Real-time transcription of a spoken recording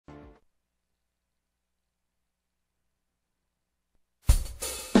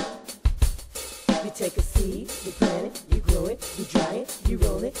You take a seed, you plant it, you grow it, you dry it, you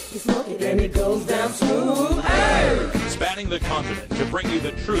roll it, you smoke it, and it goes down smooth. Hey! Spanning the continent to bring you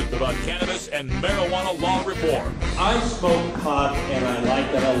the truth about cannabis and marijuana law reform. I smoke pot and I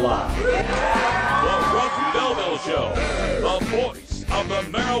like it a lot. The Russ Belville Show, the voice of the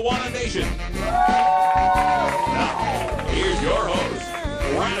marijuana nation. Now, here's your host,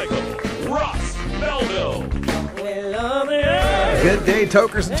 Radical Russ Belville. Good day,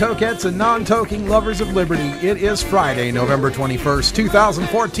 tokers and tokettes and non-toking lovers of liberty. It is Friday, November 21st,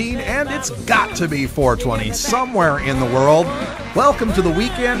 2014, and it's got to be 420 somewhere in the world. Welcome to the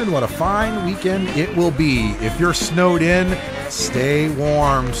weekend, and what a fine weekend it will be. If you're snowed in, stay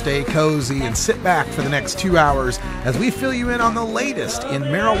warm, stay cozy, and sit back for the next 2 hours as we fill you in on the latest in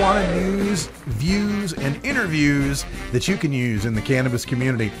marijuana news, views, and interviews that you can use in the cannabis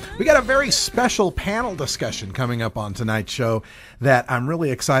community. We got a very special panel discussion coming up on tonight's show that I'm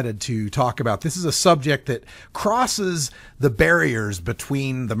really excited to talk about. This is a subject that crosses the barriers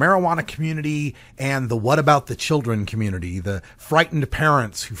between the marijuana community and the what about the children community, the frightened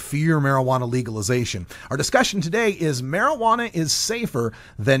parents who fear marijuana legalization. Our discussion today is marijuana is safer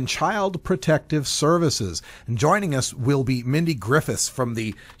than child protective services. And joining us will be Mindy Griffiths from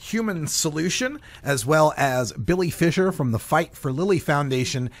the Human Solution, as well as Billy Fisher from the Fight for Lily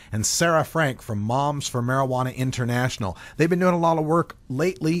Foundation and Sarah Frank from Moms for Marijuana International. They've been doing a lot of work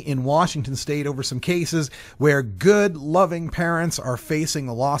lately in Washington State over some cases where good, loving parents are facing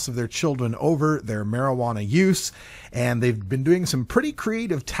the loss of their children over their marijuana use. And they've been doing some pretty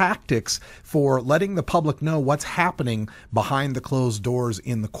creative tactics for letting the public know what's happening behind the closed doors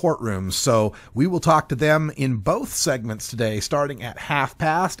in the courtrooms. So we will talk to them in both segments today, starting at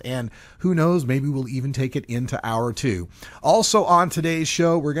 1:30, and who knows, maybe we'll even take it into hour 2. Also on today's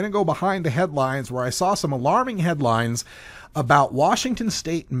show, we're going to go behind the headlines where I saw some alarming headlines about Washington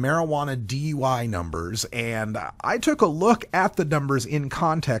State marijuana DUI numbers, and I took a look at the numbers in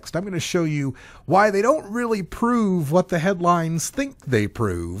context. I'm going to show you why they don't really prove what the headlines think they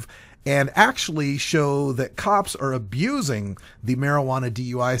prove, and actually show that cops are abusing the marijuana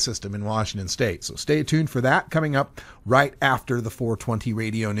DUI system in Washington State. So stay tuned for that, coming up right after the 420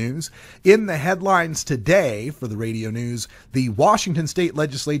 radio news. In the headlines today for the radio news, the Washington State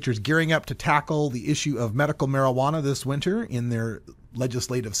legislature is gearing up to tackle the issue of medical marijuana this winter in their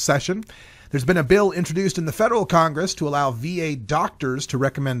legislative session. There's been a bill introduced in the federal Congress to allow VA doctors to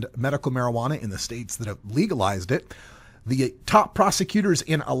recommend medical marijuana in the states that have legalized it. The top prosecutors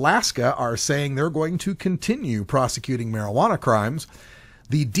in Alaska are saying they're going to continue prosecuting marijuana crimes.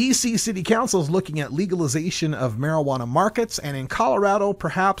 The D.C. City Council is looking at legalization of marijuana markets, and in Colorado,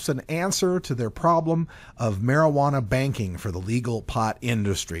 perhaps an answer to their problem of marijuana banking for the legal pot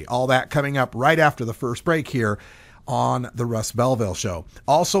industry. All that coming up right after the first break here on the Russ Belville Show.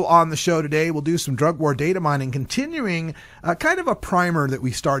 Also on the show today, we'll do some drug war data mining, continuing kind of a primer that we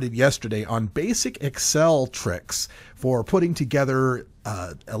started yesterday on basic Excel tricks for putting together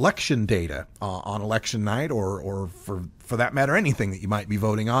election data on election night, or for that matter, anything that you might be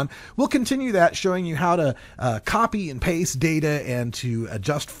voting on. We'll continue that, showing you how to copy and paste data and to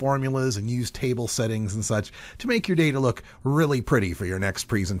adjust formulas and use table settings and such to make your data look really pretty for your next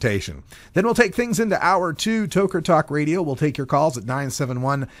presentation. Then we'll take things into hour 2, Toker Talk Radio. We'll take your calls at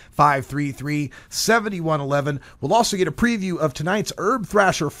 971-533-7111. We'll also get a preview of tonight's Herb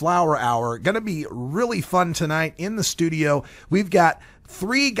Thrasher Flower Hour. Going to be really fun tonight in the studio. We've got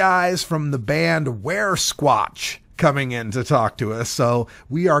 3 guys from the band Where Squatch coming in to talk to us. So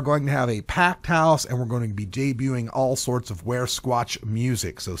we are going to have a packed house, and we're going to be debuting all sorts of Where Squatch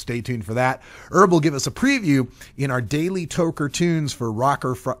music. So stay tuned for that. Herb will give us a preview in our daily Toker tunes for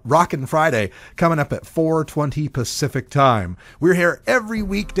Rockin' Friday, coming up at 4:20 Pacific time. We're here every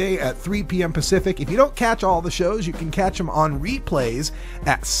weekday at 3 p.m. Pacific. If you don't catch all the shows, you can catch them on replays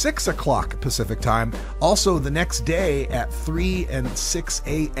at 6 o'clock Pacific time. Also the next day at 3 and 6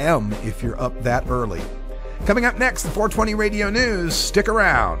 a.m. if you're up that early. Coming up next, the 420 Radio News. Stick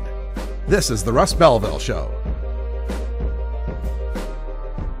around. This is the Russ Belville Show.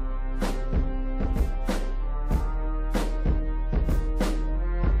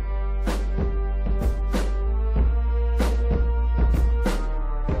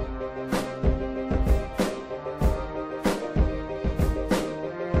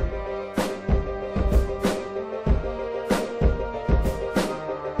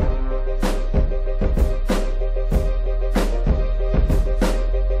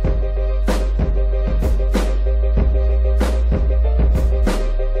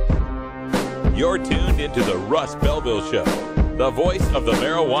 You're tuned into the Russ Belville Show, the voice of the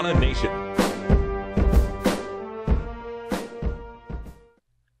marijuana nation.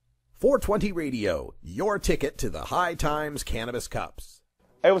 420 Radio, your ticket to the High Times Cannabis Cups.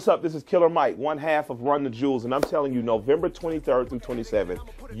 Hey, what's up? This is Killer Mike, one half of Run the Jewels, and I'm telling you, November 23rd through 27th,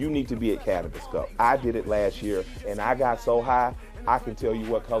 you need to be at Cannabis Cup. I did it last year, and I got so high, I can tell you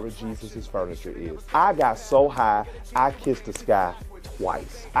what color Jesus' furniture is. I got so high, I kissed the sky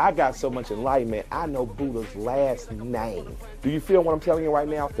twice. I got so much enlightenment, I know Buddha's last name. Do you feel what I'm telling you right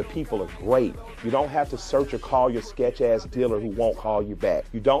now? The people are great. You don't have to search or call your sketch-ass dealer who won't call you back.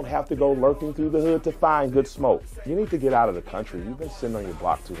 You don't have to go lurking through the hood to find good smoke. You need to get out of the country. You've been sitting on your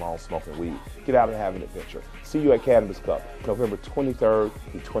block too long smoking weed. Get out and have an adventure. See you at Cannabis Cup, November 23rd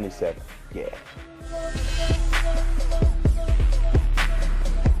through 27th. Yeah.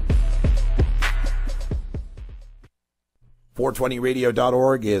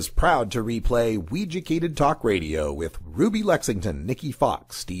 420radio.org is proud to replay Weeducated Talk Radio with Ruby Lexington, Nikki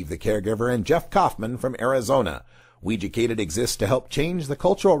Fox, Steve the Caregiver, and Jeff Kaufman from Arizona. Weeducated exists to help change the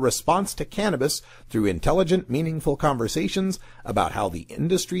cultural response to cannabis through intelligent, meaningful conversations about how the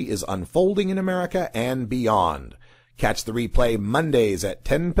industry is unfolding in America and beyond. Catch the replay Mondays at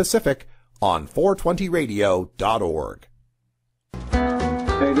 10 Pacific on 420radio.org.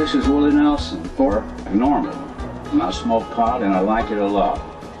 Hey, this is Willie Nelson for Normal. And I smoke pot and I like it a lot.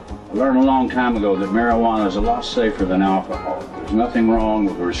 I learned a long time ago that marijuana is a lot safer than alcohol. There's nothing wrong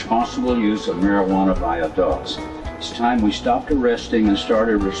with the responsible use of marijuana by adults. It's time we stopped arresting and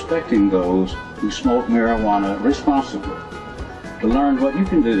started respecting those who smoke marijuana responsibly. To learn what you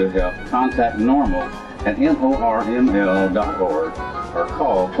can do to help, contact NORML at NORML.org or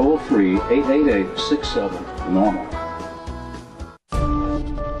call toll-free 888-67-NORMAL.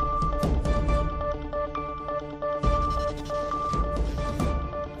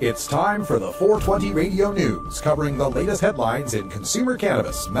 It's time for the 420 Radio News, covering the latest headlines in consumer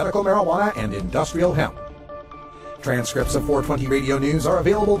cannabis, medical marijuana, and industrial hemp. Transcripts of 420 Radio News are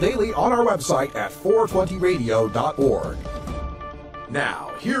available daily on our website at 420radio.org.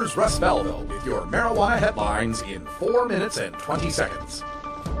 Now, here's Russ Belville with your marijuana headlines in 4 minutes and 20 seconds.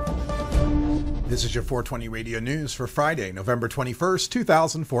 This is your 420 Radio News for Friday, November 21st,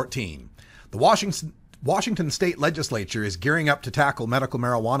 2014. The Washington State Legislature is gearing up to tackle medical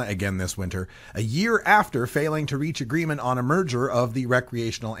marijuana again this winter, a year after failing to reach agreement on a merger of the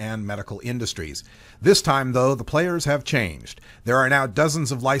recreational and medical industries. This time, though, the players have changed. There are now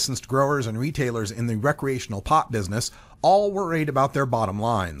dozens of licensed growers and retailers in the recreational pot business, all worried about their bottom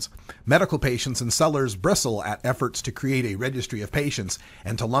lines. Medical patients and sellers bristle at efforts to create a registry of patients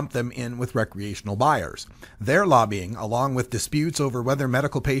and to lump them in with recreational buyers. Their lobbying, along with disputes over whether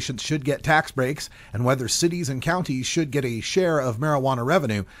medical patients should get tax breaks and whether cities and counties should get a share of marijuana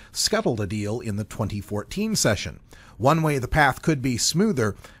revenue, scuttled a deal in the 2014 session. One way the path could be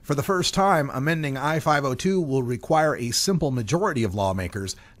smoother, for the first time, amending I-502 will require a simple majority of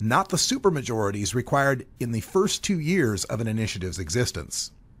lawmakers, not the supermajorities required in the first 2 years of an initiative's existence.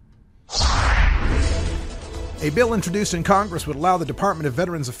 A bill introduced in Congress would allow the Department of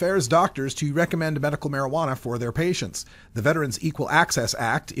Veterans Affairs doctors to recommend medical marijuana for their patients. The Veterans Equal Access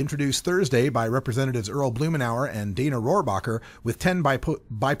Act, introduced Thursday by Representatives Earl Blumenauer and Dana Rohrabacher with 10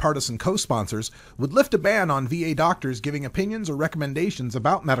 bipartisan co-sponsors, would lift a ban on VA doctors giving opinions or recommendations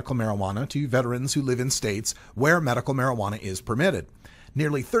about medical marijuana to veterans who live in states where medical marijuana is permitted.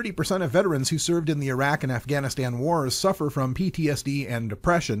 Nearly 30% of veterans who served in the Iraq and Afghanistan wars suffer from PTSD and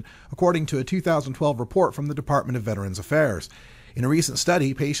depression, according to a 2012 report from the Department of Veterans Affairs. In a recent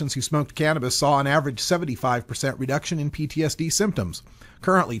study, patients who smoked cannabis saw an average 75% reduction in PTSD symptoms.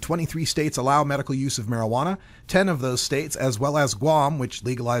 Currently, 23 states allow medical use of marijuana. 10 of those states, as well as Guam, which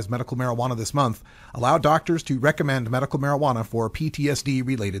legalized medical marijuana this month, allow doctors to recommend medical marijuana for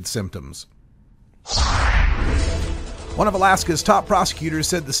PTSD-related symptoms. One of Alaska's top prosecutors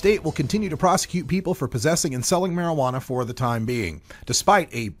said the state will continue to prosecute people for possessing and selling marijuana for the time being, despite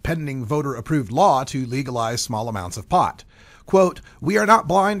a pending voter-approved law to legalize small amounts of pot. Quote, "We are not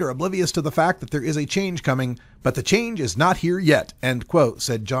blind or oblivious to the fact that there is a change coming, but the change is not here yet," end quote,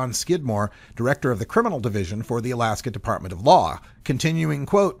 said John Skidmore, director of the criminal division for the Alaska Department of Law. Continuing,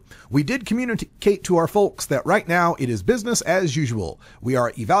 quote, "We did communicate to our folks that right now it is business as usual. We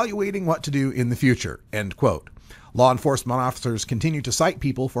are evaluating what to do in the future," end quote. Law enforcement officers continue to cite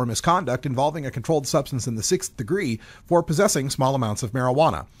people for misconduct involving a controlled substance in the 6th degree for possessing small amounts of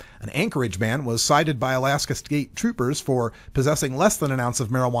marijuana. An Anchorage man was cited by Alaska State troopers for possessing less than an ounce of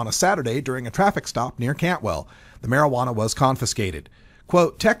marijuana Saturday during a traffic stop near Cantwell. The marijuana was confiscated.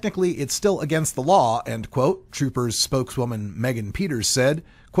 Quote, "Technically, it's still against the law," end quote, troopers spokeswoman Megan Peters said.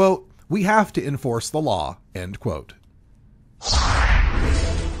 Quote, "We have to enforce the law," end quote.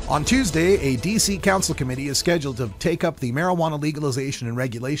 On Tuesday, a D.C. Council committee is scheduled to take up the Marijuana Legalization and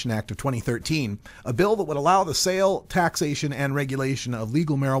Regulation Act of 2013, a bill that would allow the sale, taxation, and regulation of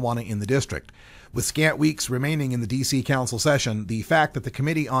legal marijuana in the district. With scant weeks remaining in the D.C. Council session, the fact that the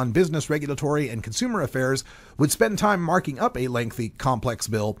Committee on Business, Regulatory, and Consumer Affairs would spend time marking up a lengthy, complex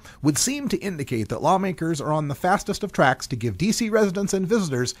bill would seem to indicate that lawmakers are on the fastest of tracks to give D.C. residents and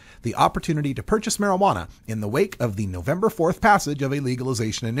visitors the opportunity to purchase marijuana in the wake of the November 4th passage of a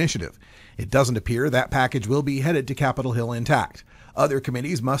legalization initiative. It doesn't appear that package will be headed to Capitol Hill intact. Other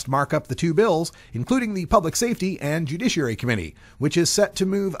committees must mark up the two bills, including the Public Safety and Judiciary Committee, which is set to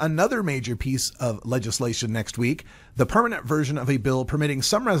move another major piece of legislation next week, the permanent version of a bill permitting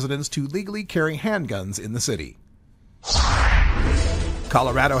some residents to legally carry handguns in the city.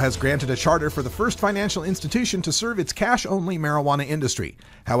 Colorado has granted a charter for the first financial institution to serve its cash-only marijuana industry.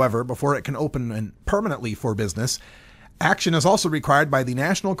 However, before it can open permanently for business, action is also required by the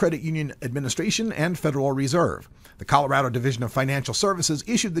National Credit Union Administration and Federal Reserve. The Colorado Division of Financial Services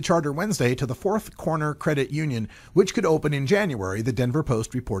issued the charter Wednesday to the Fourth Corner Credit Union, which could open in January, the Denver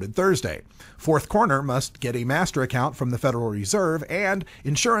Post reported Thursday. Fourth Corner must get a master account from the Federal Reserve and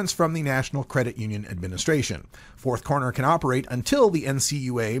insurance from the National Credit Union Administration. Fourth Corner can operate until the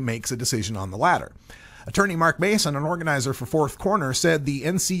NCUA makes a decision on the latter. Attorney Mark Mason, an organizer for Fourth Corner, said the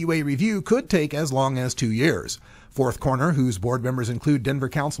NCUA review could take as long as 2 years. Fourth Corner, whose board members include Denver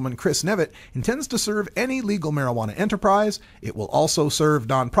Councilman Chris Nevitt, intends to serve any legal marijuana enterprise. It will also serve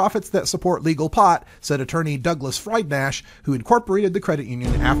nonprofits that support legal pot, said attorney Douglas Friednash, who incorporated the credit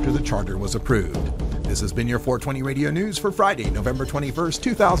union after the charter was approved. This has been your 420 Radio News for Friday, November 21st,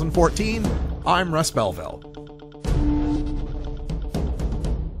 2014. I'm Russ Belville.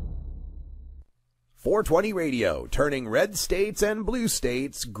 420 Radio, turning red states and blue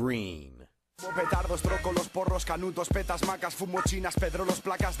states green. Petardos, trócolos, porros, canutos, petas, macas, fumo chinas, pedrolos,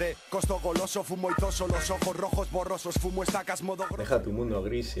 placas de costo goloso, fumo itoso, los ojos rojos borrosos, fumo estacas, modo... Deja tu mundo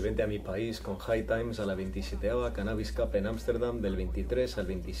gris y vente a mi país con High Times a la 27ª Cannabis Cup en Ámsterdam del 23 al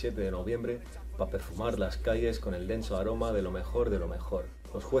 27 de noviembre para perfumar las calles con el denso aroma de lo mejor de lo mejor.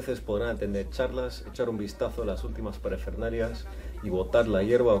 Los jueces podrán atender charlas, echar un vistazo a las últimas parafernalias y votar la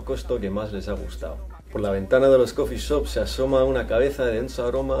hierba o costo que más les ha gustado. Por la ventana de los coffee shops se asoma una cabeza de denso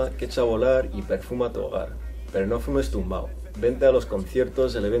aroma que echa a volar y perfuma tu hogar. Pero no fumes tumbao. Vente a los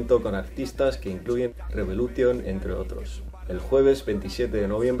conciertos del evento con artistas que incluyen Revolution, entre otros. El jueves 27 de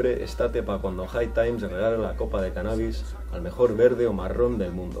noviembre, estate para cuando High Times regale la copa de cannabis al mejor verde o marrón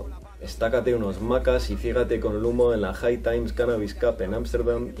del mundo. Estácate unos macas y ciégate con el humo en la High Times Cannabis Cup en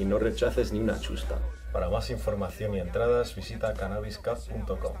Ámsterdam y no rechaces ni una chusta. Para más información y entradas, visita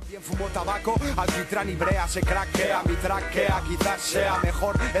cannabiscup.com. Fumo tabaco, alquitrán y brea, se craquea, mi traquea, quizás sea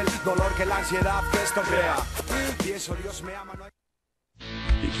mejor el dolor que la ansiedad que esto crea. Pienso, Dios me ama, no hay...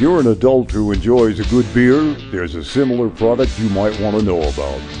 If you're an adult who enjoys a good beer, there's a similar product you might want to know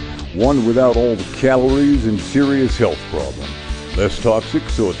about. One without all the calories and serious health problems. Less toxic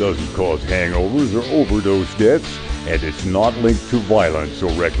so it doesn't cause hangovers or overdose deaths, and it's not linked to violence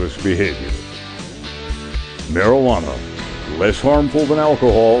or reckless behavior. Marijuana, less harmful than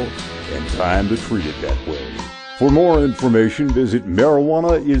alcohol, and time to treat it that way. For more information, visit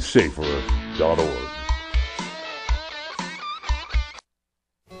marijuanaissafer.org.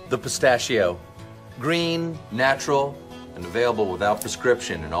 The Pistachio. Green, natural, and available without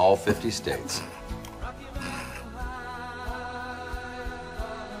prescription in all 50 states.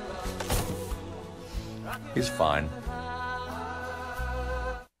 He's fine.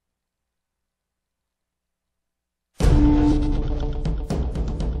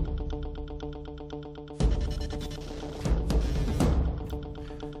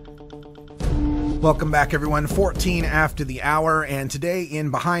 Welcome back, everyone. 14 after the hour, and today in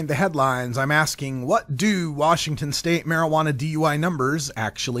Behind the Headlines, I'm asking, what do Washington State marijuana DUI numbers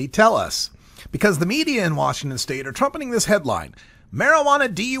actually tell us? Because the media in Washington State are trumpeting this headline,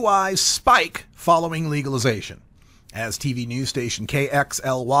 marijuana DUIs spike following legalization. As TV news station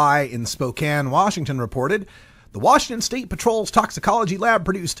KXLY in Spokane, Washington reported, the Washington State Patrol's toxicology lab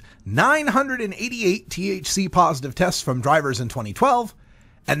produced 988 THC-positive tests from drivers in 2012,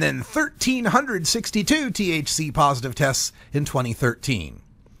 and then 1,362 THC-positive tests in 2013.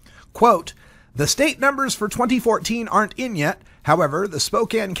 Quote, the state numbers for 2014 aren't in yet. However, the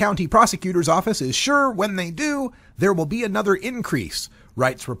Spokane County Prosecutor's Office is sure when they do, there will be another increase,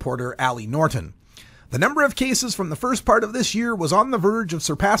 writes reporter Allie Norton. The number of cases from the first part of this year was on the verge of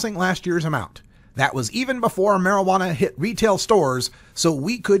surpassing last year's amount. That was even before marijuana hit retail stores, so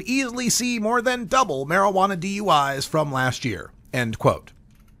we could easily see more than double marijuana DUIs from last year. End quote.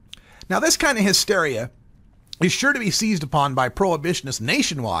 Now, this kind of hysteria is sure to be seized upon by prohibitionists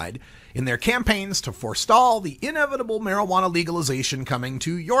nationwide in their campaigns to forestall the inevitable marijuana legalization coming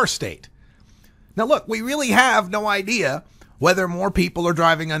to your state. Now look, we really have no idea whether more people are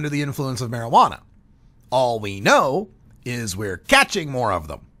driving under the influence of marijuana. All we know is we're catching more of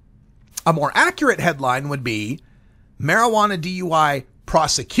them. A more accurate headline would be, marijuana DUI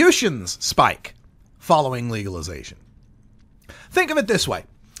prosecutions spike following legalization. Think of it this way.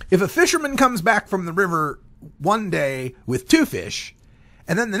 If a fisherman comes back from the river one day with 2 fish,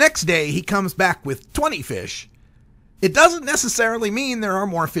 and then the next day he comes back with 20 fish, it doesn't necessarily mean there are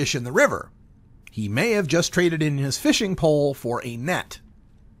more fish in the river. He may have just traded in his fishing pole for a net.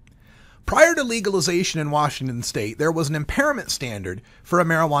 Prior to legalization in Washington state, there was an impairment standard for a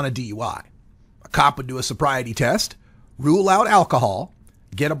marijuana DUI. A cop would do a sobriety test, rule out alcohol,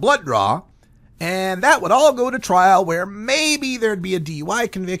 get a blood draw, and that would all go to trial where maybe there'd be a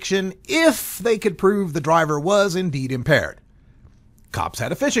DUI conviction if they could prove the driver was indeed impaired. Cops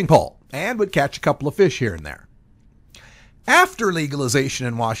had a fishing pole and would catch a couple of fish here and there. After legalization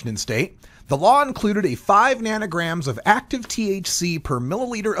in Washington state, the law included a 5 nanograms of active THC per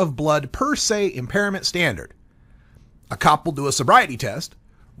milliliter of blood per se impairment standard. A cop will do a sobriety test,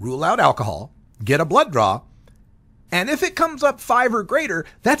 rule out alcohol, get a blood draw, and if it comes up 5 or greater,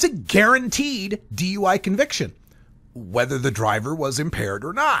 that's a guaranteed DUI conviction, whether the driver was impaired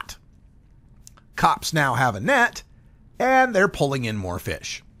or not. Cops now have a net, and they're pulling in more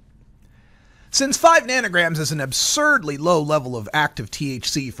fish. Since 5 nanograms is an absurdly low level of active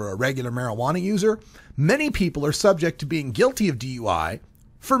THC for a regular marijuana user, many people are subject to being guilty of DUI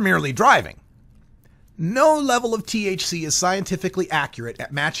for merely driving. No level of THC is scientifically accurate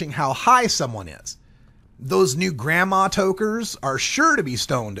at matching how high someone is. Those new grandma tokers are sure to be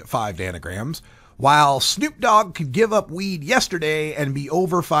stoned at 5 nanograms, while Snoop Dogg could give up weed yesterday and be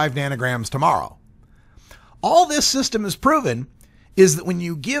over 5 nanograms tomorrow. All this system has proven is that when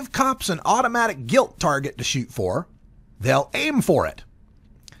you give cops an automatic guilt target to shoot for, they'll aim for it.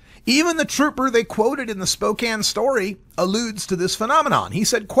 Even the trooper they quoted in the Spokane story alludes to this phenomenon. He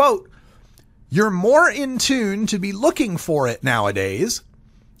said, quote, "You're more in tune to be looking for it nowadays,"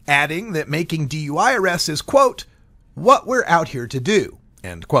 adding that making DUI arrests is, quote, "what we're out here to do,"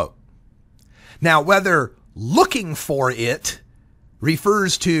 end quote. Now, whether looking for it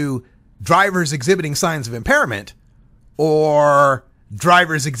refers to drivers exhibiting signs of impairment or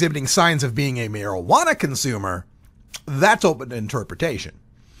drivers exhibiting signs of being a marijuana consumer, that's open to interpretation.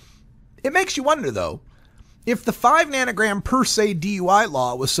 It makes you wonder, though, if the 5 nanogram per se DUI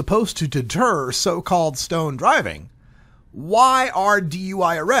law was supposed to deter so-called stone driving, why are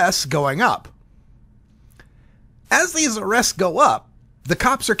DUI arrests going up? As these arrests go up, the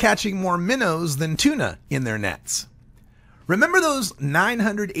cops are catching more minnows than tuna in their nets. Remember those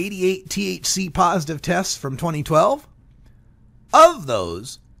 988 THC positive tests from 2012? Of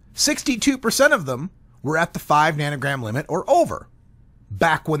those, 62% of them were at the 5 nanogram limit or over,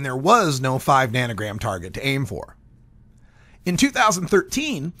 back when there was no 5 nanogram target to aim for. In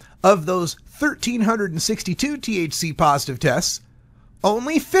 2013, of those 1,362 THC positive tests,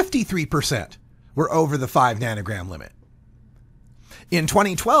 only 53% were over the 5 nanogram limit. In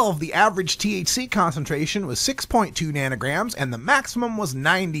 2012, the average THC concentration was 6.2 nanograms and the maximum was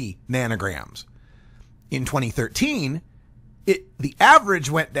 90 nanograms. In 2013, the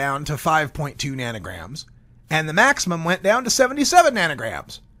average went down to 5.2 nanograms and the maximum went down to 77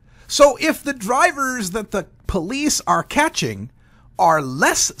 nanograms. So if the drivers that the police are catching are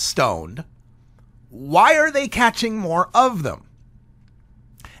less stoned, why are they catching more of them?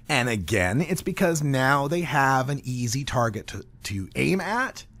 And again, it's because now they have an easy target to aim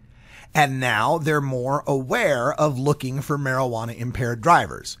at, and now they're more aware of looking for marijuana impaired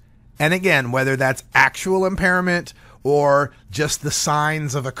drivers. And again, whether that's actual impairment or just the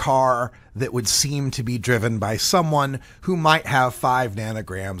signs of a car that would seem to be driven by someone who might have 5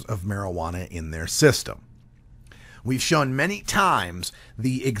 nanograms of marijuana in their system. We've shown many times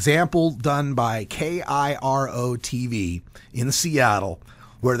the example done by KIRO TV in Seattle,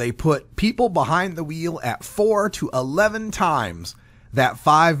 where they put people behind the wheel at 4 to 11 times that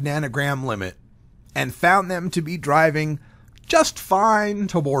 5 nanogram limit and found them to be driving just fine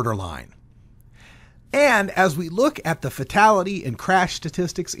to borderline. And as we look at the fatality and crash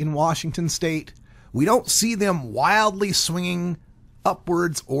statistics in Washington state, we don't see them wildly swinging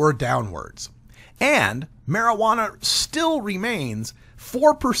upwards or downwards. And marijuana still remains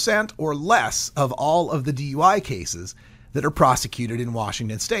 4% or less of all of the DUI cases that are prosecuted in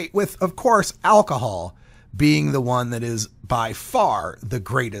Washington state, with, of course, alcohol being the one that is by far the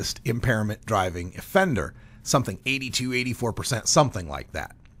greatest impairment driving offender, something 82, 84%, something like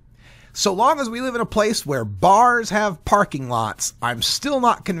that. So long as we live in a place where bars have parking lots, I'm still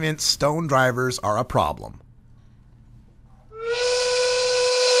not convinced stone drivers are a problem.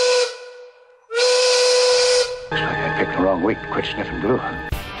 Looks like I picked the wrong week to quit sniffing glue.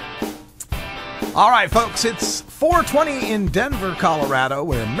 All right, folks, it's 4:20 in Denver, Colorado,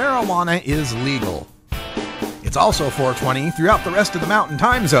 where marijuana is legal. It's also 4:20 throughout the rest of the Mountain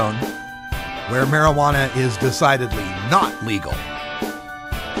Time Zone, where marijuana is decidedly not legal.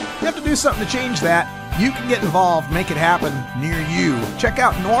 You have to do something to change that. You can get involved, make it happen near you. Check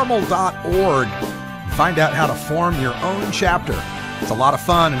out normal.org and find out how to form your own chapter. It's a lot of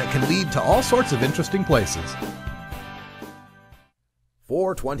fun, and it can lead to all sorts of interesting places.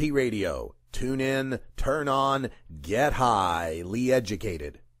 420 Radio. Tune in, turn on, get highly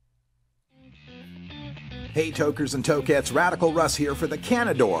educated. Hey tokers and tokettes, Radical Russ here for the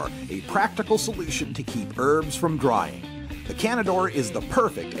Canador, a practical solution to keep herbs from drying. The Canador is the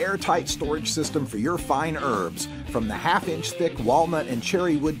perfect airtight storage system for your fine herbs, from the half-inch thick walnut and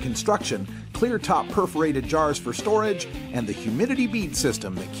cherry wood construction, clear top perforated jars for storage, and the humidity bead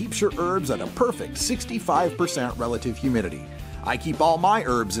system that keeps your herbs at a perfect 65% relative humidity. I keep all my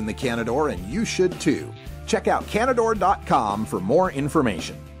herbs in the Canador, and you should too. Check out Canador.com for more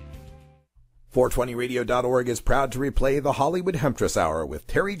information. 420radio.org is proud to replay the Hollywood Hemptress Hour with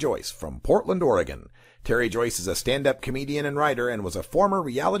Terry Joyce from Portland, Oregon. Terry Joyce is a stand-up comedian and writer and was a former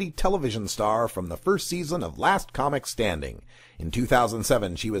reality television star from the first season of Last Comic Standing. In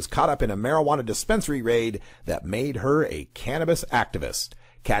 2007, she was caught up in a marijuana dispensary raid that made her a cannabis activist.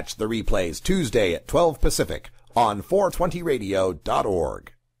 Catch the replays Tuesday at 12 Pacific on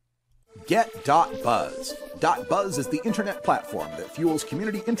 420radio.org. Get.Buzz. .Buzz is the internet platform that fuels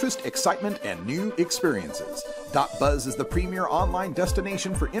community interest, excitement, and new experiences. .Buzz is the premier online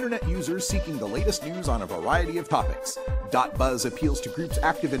destination for internet users seeking the latest news on a variety of topics. .Buzz appeals to groups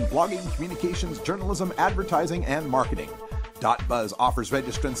active in blogging, communications, journalism, advertising, and marketing. .Buzz offers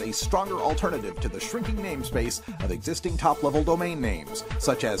registrants a stronger alternative to the shrinking namespace of existing top-level domain names,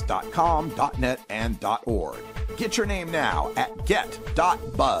 such as .com, .net, and .org. Get your name now at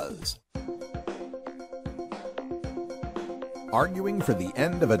get.buzz. Arguing for the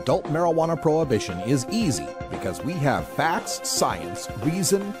end of adult marijuana prohibition is easy because we have facts, science,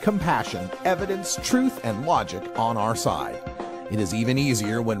 reason, compassion, evidence, truth, and logic on our side. It is even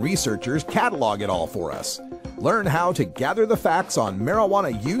easier when researchers catalog it all for us. Learn how to gather the facts on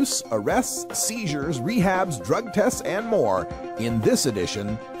marijuana use, arrests, seizures, rehabs, drug tests, and more in this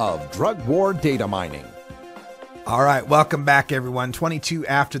edition of Drug War Data Mining. All right, welcome back, everyone. 22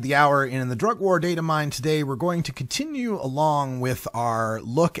 after the hour. And in the Drug War Data Mine today, we're going to continue along with our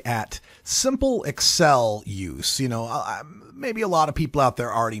look at simple Excel use. You know, maybe a lot of people out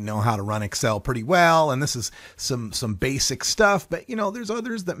there already know how to run Excel pretty well, and this is some basic stuff, but you know, there's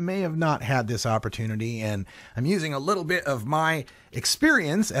others that may have not had this opportunity, and I'm using a little bit of my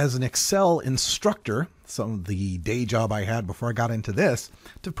experience as an Excel instructor, some of the day job I had before I got into this,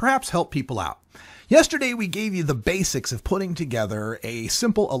 to perhaps help people out. Yesterday, we gave you the basics of putting together a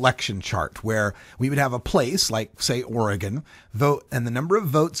simple election chart where we would have a place like, say, Oregon, vote, and the number of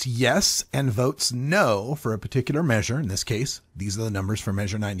votes yes and votes no for a particular measure. In this case, these are the numbers for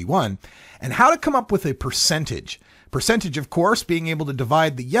Measure 91, and how to come up with a percentage. Percentage, of course, being able to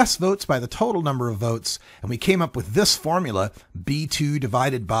divide the yes votes by the total number of votes, and we came up with this formula, B2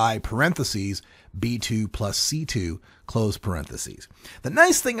 divided by parentheses, B2 plus C2, close parentheses. The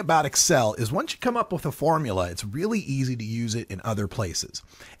nice thing about Excel is once you come up with a formula, it's really easy to use it in other places.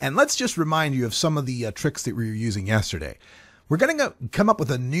 And let's just remind you of some of the tricks that we were using yesterday. We're going to come up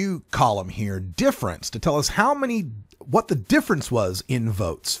with a new column here, difference, to tell us what the difference was in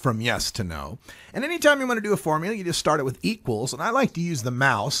votes from yes to no. And anytime you want to do a formula, you just start it with equals. And I like to use the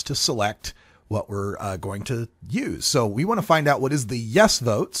mouse to select what we're going to use. So we want to find out what is the yes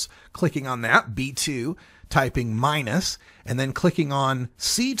votes, clicking on that, B2, typing minus, and then clicking on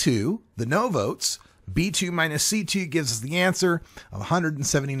C2, the no votes. B2 minus C2 gives us the answer of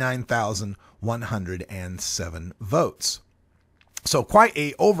 179,107 votes. So quite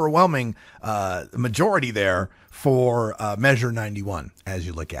a overwhelming majority there for Measure 91 as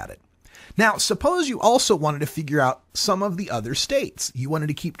you look at it. Now, suppose you also wanted to figure out some of the other states. You wanted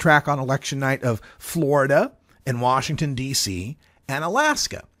to keep track on election night of Florida and Washington, D.C., and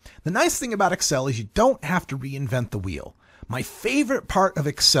Alaska. The nice thing about Excel is you don't have to reinvent the wheel. My favorite part of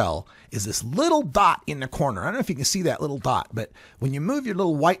Excel is this little dot in the corner. I don't know if you can see that little dot, but when you move your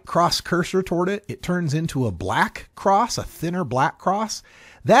little white cross cursor toward it, it turns into a black cross, a thinner black cross.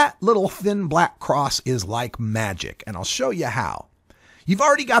 That little thin black cross is like magic, and I'll show you how. You've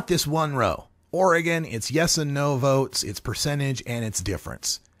already got this one row. Oregon, it's yes and no votes, its percentage, and its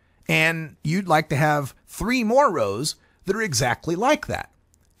difference. And you'd like to have 3 more rows that are exactly like that.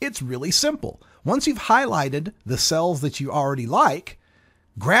 It's really simple. Once you've highlighted the cells that you already like,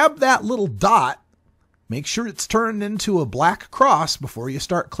 grab that little dot, make sure it's turned into a black cross before you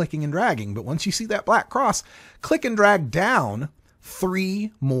start clicking and dragging. But once you see that black cross, click and drag down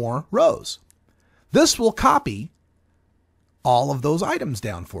 3 more rows. This will copy all of those items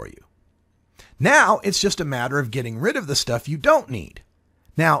down for you. Now it's just a matter of getting rid of the stuff you don't need.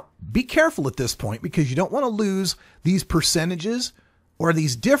 Now, be careful at this point because you don't want to lose these percentages or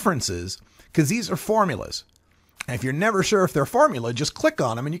these differences because these are formulas. And if you're never sure if they're formula, just click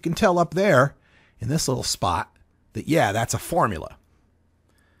on them and you can tell up there in this little spot that, yeah, that's a formula.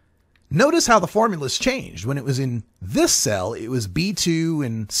 Notice how the formulas changed. When it was in this cell, it was B2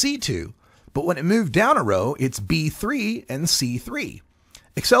 and C2. But when it moved down a row, it's B3 and C3.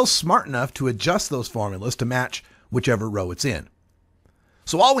 Excel's smart enough to adjust those formulas to match whichever row it's in.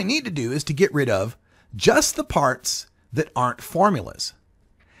 So all we need to do is to get rid of just the parts that aren't formulas.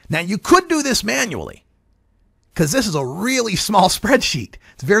 Now you could do this manually because this is a really small spreadsheet.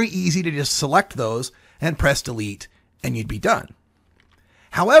 It's very easy to just select those and press delete and you'd be done.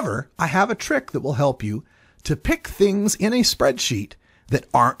 However, I have a trick that will help you to pick things in a spreadsheet that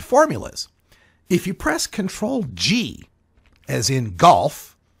aren't formulas. If you press Control G, as in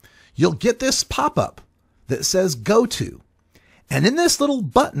golf, you'll get this pop-up that says Go To. And in this little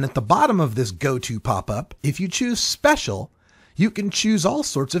button at the bottom of this Go To pop-up, if you choose Special, you can choose all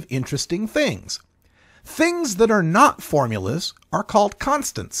sorts of interesting things. Things that are not formulas are called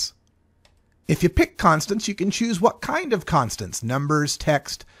constants. If you pick constants, you can choose what kind of constants, numbers,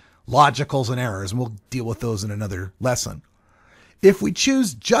 text, logicals, and errors, and we'll deal with those in another lesson. If we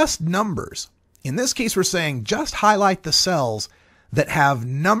choose just numbers, in this case we're saying just highlight the cells that have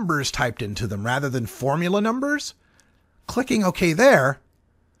numbers typed into them rather than formula numbers, clicking OK there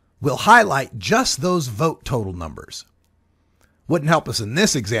will highlight just those vote total numbers. Wouldn't help us in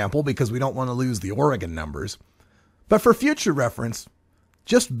this example because we don't want to lose the Oregon numbers. But for future reference,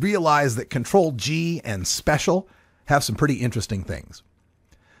 just realize that Control G and Special have some pretty interesting things.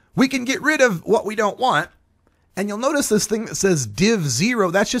 We can get rid of what we don't want, and you'll notice this thing that says div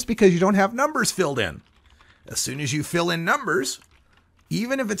 0. That's just because you don't have numbers filled in. As soon as you fill in numbers,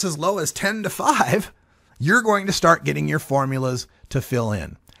 even if it's as low as 10 to 5, you're going to start getting your formulas to fill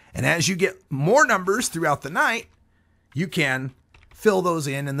in. And as you get more numbers throughout the night, you can fill those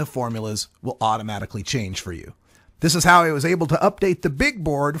in and the formulas will automatically change for you. This is how I was able to update the big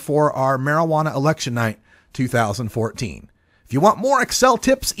board for our Marijuana Election Night 2014. If you want more Excel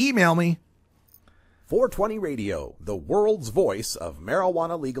tips, email me. 420 Radio, the world's voice of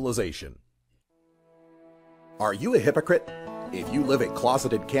marijuana legalization. Are you a hypocrite? If you live a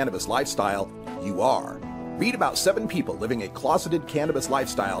closeted cannabis lifestyle, you are. Read about 7 people living a closeted cannabis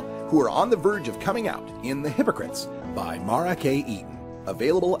lifestyle who are on the verge of coming out in The Hypocrites by Mara K. Eaton.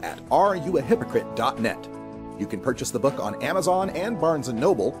 Available at areyouahypocrite.net. You can purchase the book on Amazon and Barnes &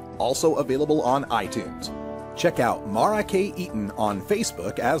 Noble, also available on iTunes. Check out Mara K. Eaton on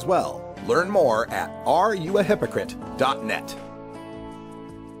Facebook as well. Learn more at areyouahypocrite.net.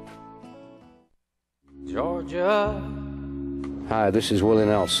 Georgia. Hi, this is Willie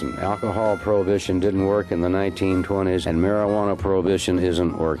Nelson. Alcohol prohibition didn't work in the 1920s, and marijuana prohibition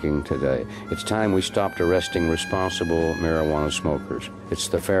isn't working today. It's time we stopped arresting responsible marijuana smokers. It's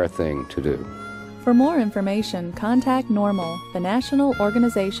the fair thing to do. For more information, contact NORML, the National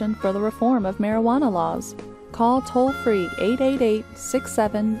Organization for the Reform of Marijuana Laws. Call toll-free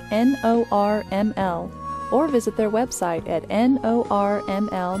 888-67-NORML or visit their website at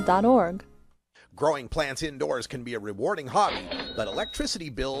norml.org. Growing plants indoors can be a rewarding hobby, but electricity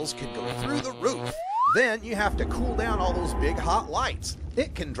bills can go through the roof. Then you have to cool down all those big hot lights.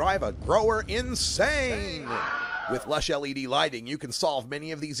 It can drive a grower insane. With Lush LED lighting, you can solve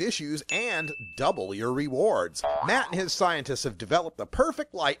many of these issues and double your rewards. Matt and his scientists have developed the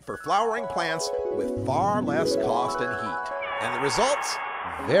perfect light for flowering plants with far less cost and heat. And the results?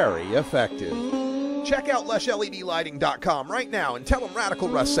 Very effective. Check out LushLEDlighting.com right now and tell them Radical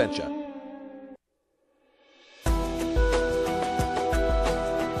Russ sent you.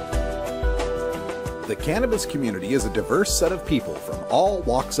 The cannabis community is a diverse set of people from all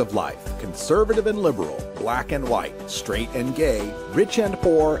walks of life, conservative and liberal, black and white, straight and gay, rich and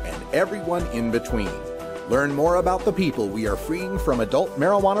poor, and everyone in between. Learn more about the people we are freeing from adult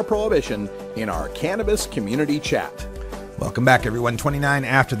marijuana prohibition in our Cannabis Community Chat. Welcome back, everyone. 29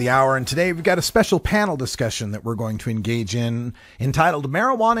 after the hour, and today we've got a special panel discussion that we're going to engage in entitled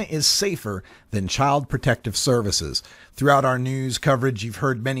Marijuana is Safer Than Child Protective Services. Throughout our news coverage, you've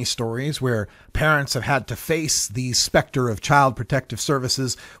heard many stories where parents have had to face the specter of child protective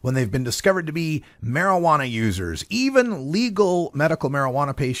services when they've been discovered to be marijuana users, even legal medical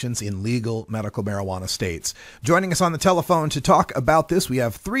marijuana patients in legal medical marijuana states. Joining us on the telephone to talk about this, we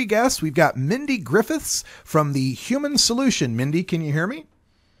have three guests. We've got Mindy Griffiths from the Human Solution. Mindy, can you hear me?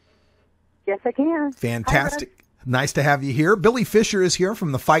 Yes, I can. Fantastic. Nice to have you here. Billy Fisher is here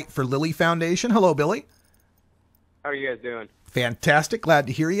from the Fight for Lily Foundation. Hello, Billy. How are you guys doing? Fantastic. Glad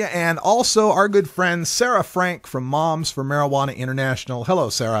to hear you. And also our good friend Sarah Frank from Moms for Marijuana International. Hello,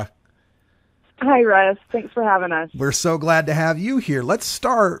 Sarah. Hi, Russ. Thanks for having us. We're so glad to have you here. Let's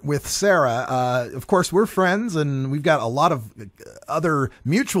start with Sarah. Of course, we're friends, and we've got a lot of other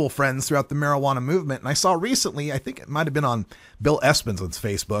mutual friends throughout the marijuana movement. And I saw recently, I think it might have been on Bill Espenson's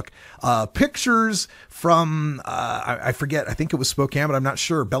Facebook, pictures from, I forget, I think it was Spokane, but I'm not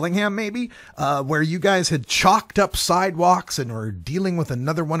sure, Bellingham maybe, where you guys had chalked up sidewalks and were dealing with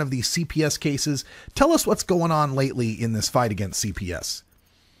another one of these CPS cases. Tell us what's going on lately in this fight against CPS.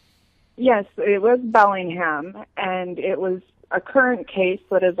 Yes, it was Bellingham, and it was a current case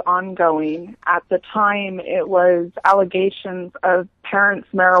that is ongoing. At the time, it was allegations of parents'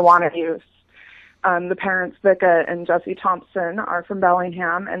 marijuana use. The parents, Vicka and Jesse Thompson, are from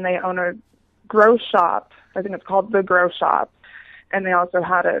Bellingham, and they own a grow shop. I think it's called The Grow Shop. And they also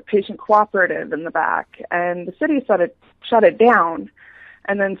had a patient cooperative in the back. And the city shut it down.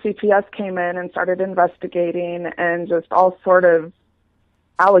 And then CPS came in and started investigating, and just all sort of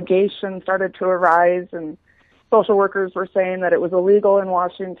allegations started to arise, and social workers were saying that it was illegal in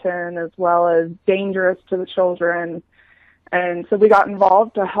Washington as well as dangerous to the children. And so we got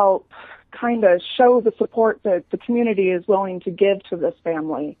involved to help kind of show the support that the community is willing to give to this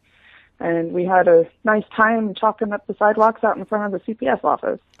family. And we had a nice time chalking up the sidewalks out in front of the CPS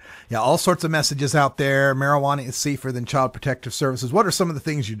office. Yeah, all sorts of messages out there. Marijuana is safer than child protective services. What are some of the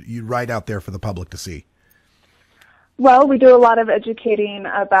things you write out there for the public to see? Well, we do a lot of educating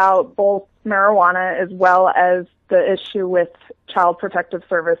about both marijuana as well as the issue with child protective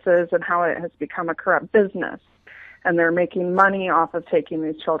services and how it has become a corrupt business. And they're making money off of taking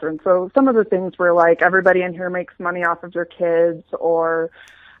these children. So some of the things were like, everybody in here makes money off of your kids, or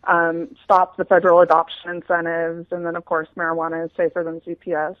stop the federal adoption incentives. And then, of course, marijuana is safer than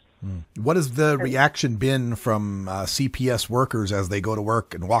CPS. What has the reaction been from CPS workers as they go to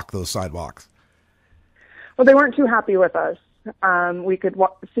work and walk those sidewalks? Well, they weren't too happy with us. We could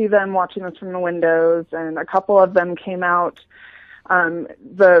see them watching us from the windows, and a couple of them came out.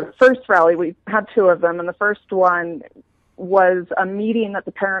 The first rally, we had two of them, and the first one was a meeting that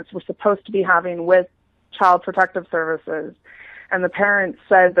the parents were supposed to be having with Child Protective Services. And the parents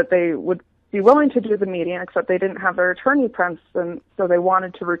said that they would be willing to do the meeting, except they didn't have their attorney present, so they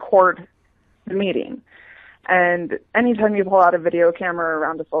wanted to record the meeting. And anytime you pull out a video camera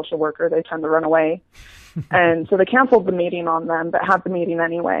around a social worker, they tend to run away. And so they canceled the meeting on them, but had the meeting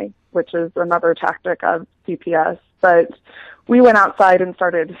anyway, which is another tactic of CPS. But we went outside and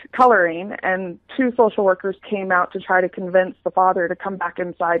started coloring, and two social workers came out to try to convince the father to come back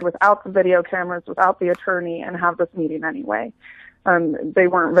inside without the video cameras, without the attorney, and have this meeting anyway. They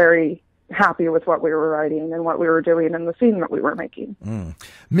weren't very happy with what we were writing and what we were doing and the scene that we were making.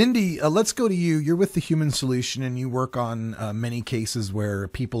 Mindy, let's go to you. You're with the Human Solution, and you work on many cases where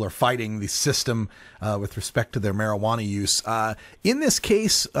people are fighting the system with respect to their marijuana use. In this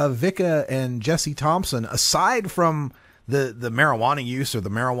case of Vicka and Jesse Thompson, aside from the marijuana use or the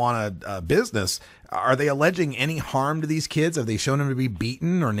marijuana business, are they alleging any harm to these kids? Have they shown them to be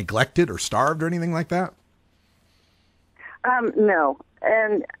beaten or neglected or starved or anything like that? No.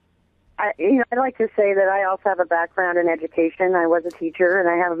 And I'd like to say that I also have a background in education. I was a teacher, and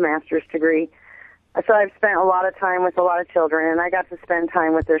I have a master's degree. So I've spent a lot of time with a lot of children, and I got to spend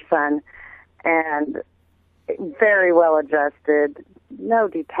time with their son. And very well adjusted, no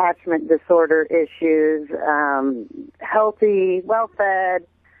detachment disorder issues, healthy, well-fed,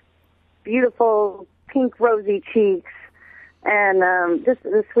 beautiful, pink, rosy cheeks, and just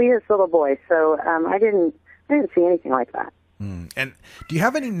the sweetest little boy. So I didn't see anything like that. And do you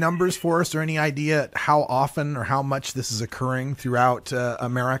have any numbers for us or any idea how often or how much this is occurring throughout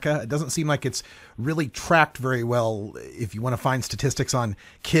America? It doesn't seem like it's really tracked very well if you want to find statistics on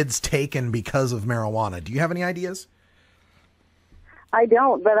kids taken because of marijuana. Do you have any ideas? I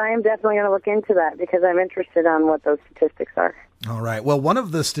don't, but I am definitely going to look into that because I'm interested on what those statistics are. All right. Well, one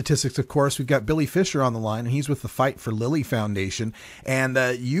of the statistics, of course, we've got Billy Fisher on the line, and he's with the Fight for Lily Foundation. And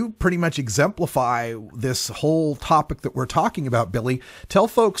you pretty much exemplify this whole topic that we're talking about, Billy. Tell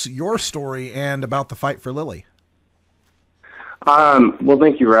folks your story and about the Fight for Lily. Well,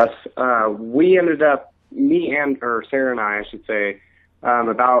 thank you, Russ. We ended up, Sarah and I should say,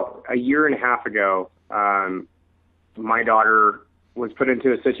 about a year and a half ago, my daughter was put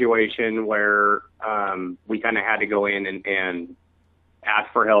into a situation where we kind of had to go in and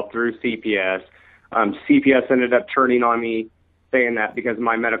ask for help through CPS. CPS ended up turning on me, saying that because of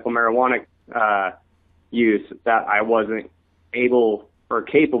my medical marijuana use, that I wasn't able or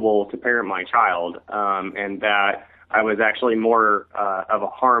capable to parent my child, and that I was actually more of a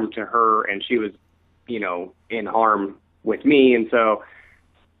harm to her, and she was, in harm with me. And so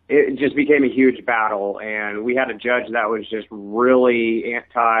it just became a huge battle, and we had a judge that was just really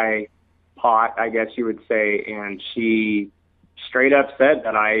anti-pot, I guess you would say, and she straight up said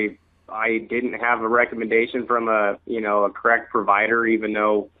that I didn't have a recommendation from a correct provider, even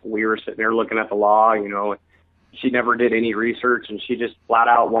though we were sitting there looking at the law. She never did any research, and she just flat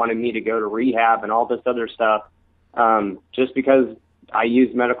out wanted me to go to rehab and all this other stuff, just because I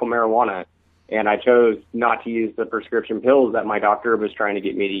used medical marijuana. And I chose not to use the prescription pills that my doctor was trying to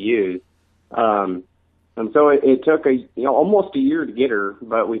get me to use. And so it took almost a year to get her,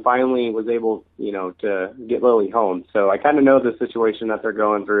 but we finally was able, to get Lily home. So I kind of know the situation that they're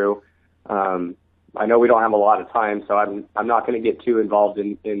going through. I know we don't have a lot of time, so I'm not going to get too involved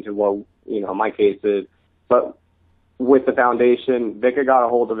into what, my case is. But with the foundation, Vika got a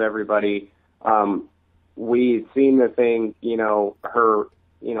hold of everybody. We seen the thing, her,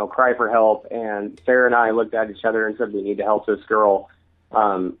 cry for help, and Sarah and I looked at each other and said, we need to help this girl.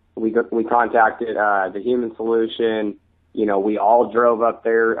 We contacted the Human Solution. We all drove up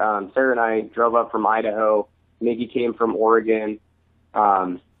there. Sarah and I drove up from Idaho. Miggy came from Oregon.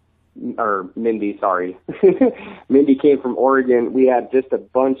 Or Mindy, sorry. Mindy came from Oregon. We had just a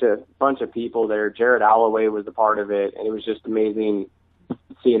bunch of people there. Jared Alloway was a part of it, and it was just amazing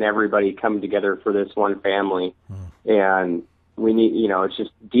seeing everybody come together for this one family. And we need, it's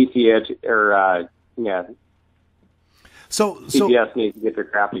just So CPS needs to get their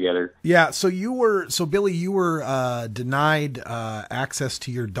crap together. Yeah. So Billy, you were denied access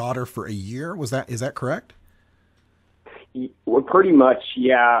to your daughter for a year. Is that correct? Well, pretty much.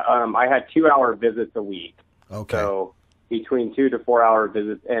 Yeah. I had 2-hour visits a week. Okay. So between 2 to 4 hour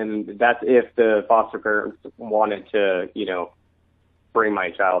visits, and that's if the foster parents wanted to, bring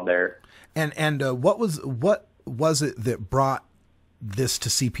my child there. And what was it that brought this to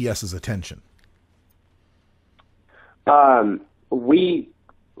CPS's attention? We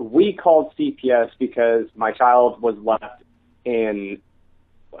called CPS because my child was left in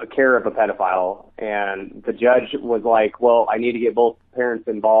care of a pedophile, and the judge was like, well, I need to get both parents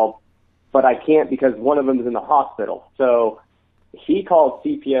involved, but I can't because one of them is in the hospital. So he called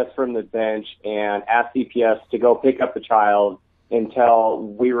CPS from the bench and asked CPS to go pick up the child until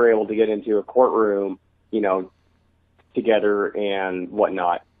we were able to get into a courtroom, together and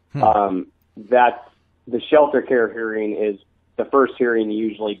whatnot. That's the shelter care hearing is the first hearing you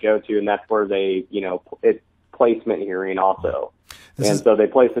usually go to, and that's where they, it's placement hearing also. So they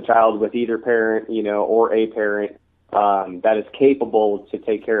place the child with either parent, or a parent that is capable to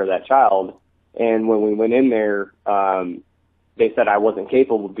take care of that child. And when we went in there, they said I wasn't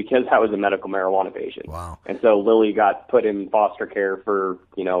capable because I was a medical marijuana patient. Wow. And so Lily got put in foster care for,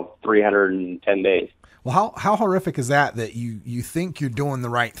 310 days. Well, how horrific is that you think you're doing the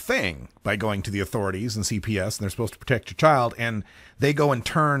right thing by going to the authorities and CPS, and they're supposed to protect your child, and they go and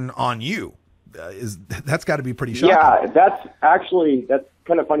turn on you? That's got to be pretty shocking. Yeah, that's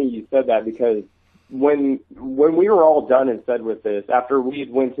kind of funny you said that, because when we were all done and said with this, after we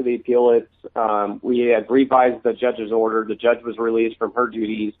went to the appeal, we had revised the judge's order. The judge was released from her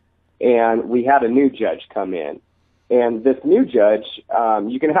duties, and we had a new judge come in. And this new judge,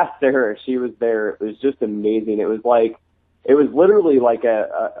 you can ask Sarah, she was there. It was just amazing. It was literally like an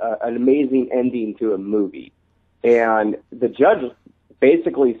amazing ending to a movie. And the judge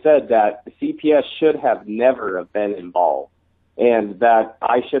basically said that CPS should have never have been involved, and that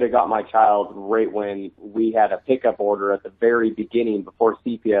I should have got my child right when we had a pickup order at the very beginning before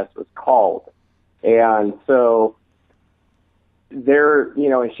CPS was called. And so there,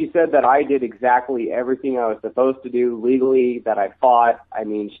 and she said that I did exactly everything I was supposed to do legally, that I fought,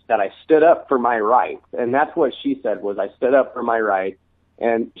 that I stood up for my rights. And that's what she said, was I stood up for my rights.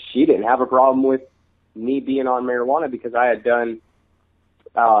 And she didn't have a problem with me being on marijuana because I had done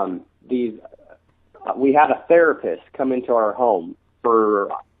we had a therapist come into our home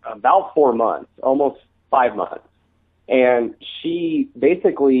for about 4 months, almost 5 months. And she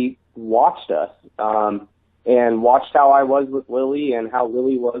basically watched us and watched how I was with Lily and how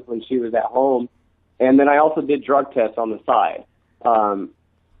Lily was when she was at home. And then I also did drug tests on the side.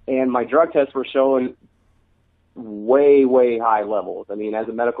 And my drug tests were showing way, way high levels. I mean, as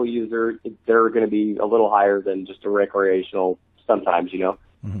a medical user, they're going to be a little higher than just a recreational sometimes, you know.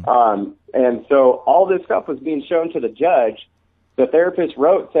 Mm-hmm. And so all this stuff was being shown to the judge. The therapist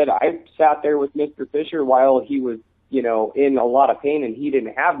said, I sat there with Mr. Fisher while he was, you know, in a lot of pain and he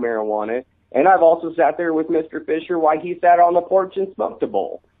didn't have marijuana. And I've also sat there with Mr. Fisher while he sat on the porch and smoked a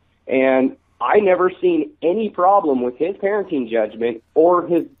bowl. And I never seen any problem with his parenting judgment or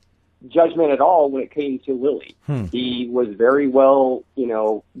his judgment at all when it came to Lily. He was very well, you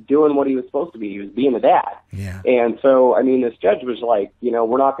know, doing what he was supposed to be. He was being a dad. Yeah. And so, I mean, this judge was like, you know,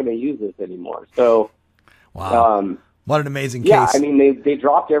 we're not going to use this anymore. So, wow. What an amazing case. Yeah, I mean, they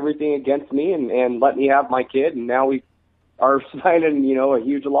dropped everything against me and let me have my kid, and now we are signing, you know, a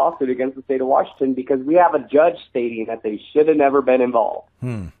huge lawsuit against the state of Washington because we have a judge stating that they should have never been involved.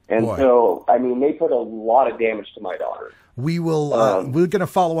 And so, I mean, they put a lot of damage to my daughter. We will, we're going to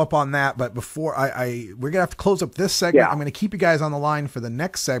follow up on that, but before we're going to have to close up this segment. I'm going to keep you guys on the line for the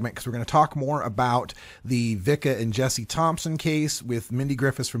next segment because we're going to talk more about the Vicka and Jesse Thompson case with Mindy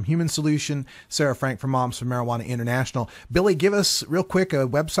Griffiths from Human Solution, Sarah Frank from Moms for Marijuana International. Billy, give us real quick a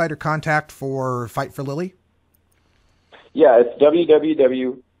website or contact for Fight for Lily. Yeah, it's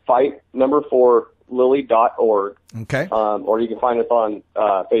www.fight4lily.org. Okay. Or you can find us on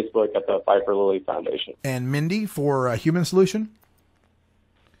Facebook at the Fight for Lily Foundation. And Mindy for Human Solution?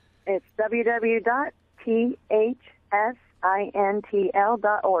 It's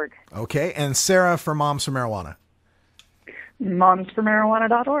www.thsintl.org. Okay. And Sarah for Moms for Marijuana?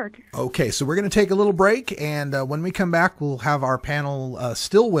 momsformarijuana.org. Okay, so we're going to take a little break, and when we come back, we'll have our panel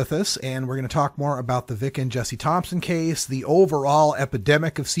still with us, and we're going to talk more about the Vic and Jesse Thompson case, the overall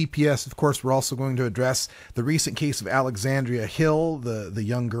epidemic of CPS. Of course, we're also going to address the recent case of Alexandria Hill, the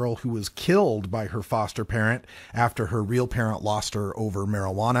young girl who was killed by her foster parent after her real parent lost her over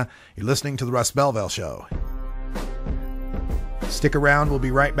marijuana. You're listening to the Russ Belville Show. Stick around. We'll be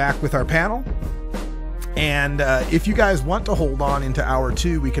right back with our panel. And if you guys want to hold on into hour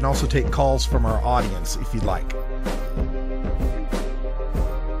 2, we can also take calls from our audience if you'd like.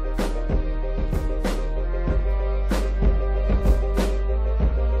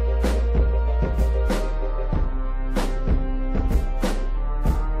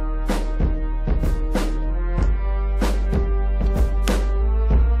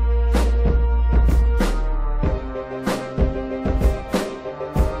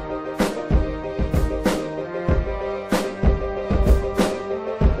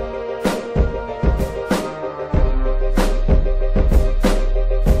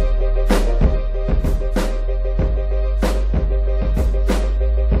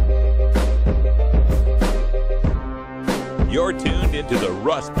 You're tuned into the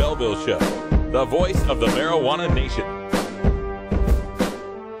Russ Belville Show, the voice of the marijuana nation.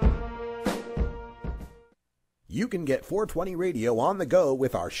 You can get 420 Radio on the go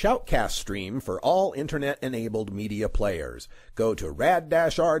with our Shoutcast stream for all internet-enabled media players. Go to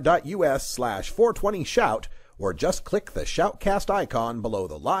rad-r.us/420shout or just click the Shoutcast icon below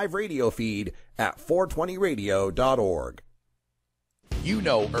the live radio feed at 420radio.org. You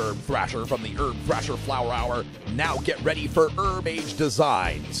know Herb Thrasher from the Herb Thrasher Flower Hour. Now get ready for Herb Age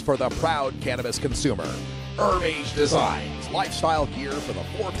Designs for the proud cannabis consumer. Herb Age Designs, lifestyle gear for the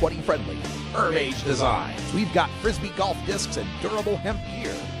 420 friendly. Herb Age Designs, we've got Frisbee golf discs and durable hemp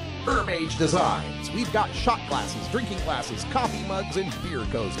gear. Herb Age Designs, we've got shot glasses, drinking glasses, coffee mugs, and beer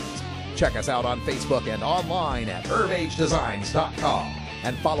cozies. Check us out on Facebook and online at herbagedesigns.com.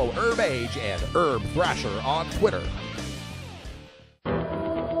 And follow Herb Age and Herb Thrasher on Twitter.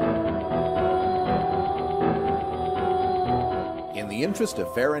 In the interest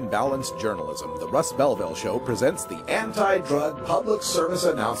of fair and balanced journalism, the Russ Belville Show presents the anti-drug public service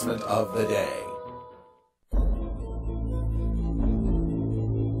announcement of the day.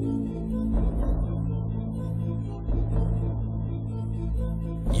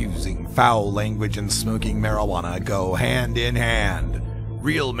 Using foul language and smoking marijuana go hand in hand.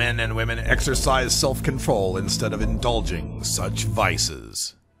 Real men and women exercise self-control instead of indulging such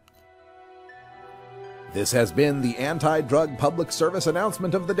vices. This has been the anti-drug public service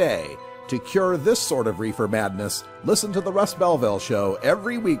announcement of the day. To cure this sort of reefer madness, listen to the Russ Belville Show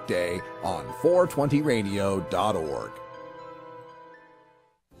every weekday on 420radio.org.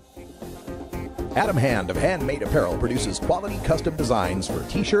 Adam Hand of Handmade Apparel produces quality custom designs for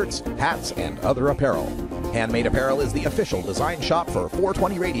t-shirts, hats, and other apparel. Handmade Apparel is the official design shop for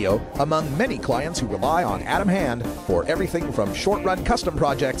 420 Radio among many clients who rely on Adam Hand for everything from short-run custom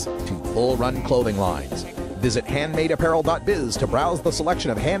projects to full-run clothing lines. Visit handmadeapparel.biz to browse the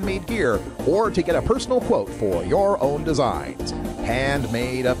selection of handmade gear or to get a personal quote for your own designs.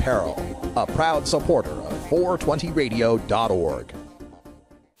 Handmade Apparel, a proud supporter of 420radio.org.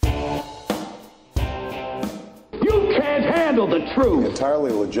 You can't handle the truth.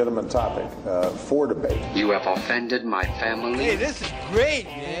 Entirely legitimate topic for debate. You have offended my family. Hey, this is great,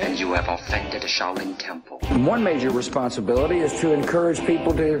 man. And you have offended a Shaolin temple. One major responsibility is to encourage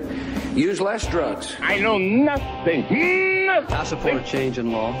people to use less drugs. I know nothing. I support a change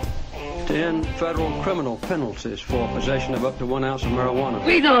in law to end federal criminal penalties for possession of up to 1 ounce of marijuana.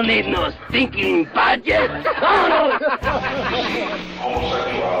 We don't need no stinking budget.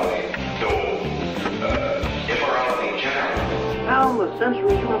 Homosexuality, immorality generally. How in the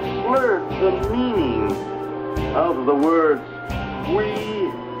century you have slurred the meaning of the words we,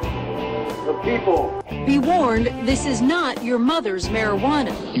 the people. Be warned, this is not your mother's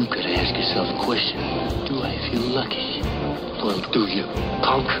marijuana. You could ask yourself a question. Do I feel lucky? Well, do you,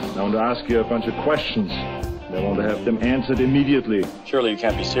 punk? I want to ask you a bunch of questions. I want to have them answered immediately. Surely you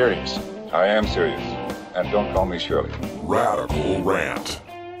can't be serious. I am serious. And don't call me Shirley. Radical Rant.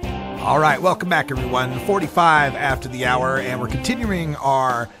 All right, welcome back, everyone. 45 after the hour, and we're continuing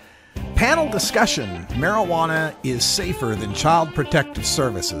our panel discussion. Marijuana is safer than Child Protective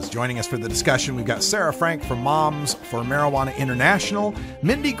Services. Joining us for the discussion, we've got Sarah Frank from Moms for Marijuana International,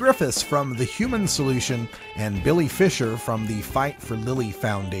 Mindy Griffiths from The Human Solution, and Billy Fisher from the Fight for Lily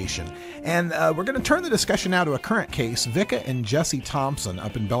Foundation. And we're going to turn the discussion now to a current case, Vicka and Jesse Thompson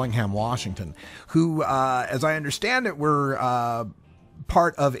up in Bellingham, Washington, who, as I understand it, were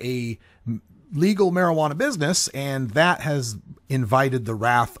part of a legal marijuana business, and that has invited the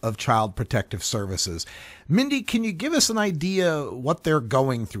wrath of Child Protective Services. Mindy, can you give us an idea what they're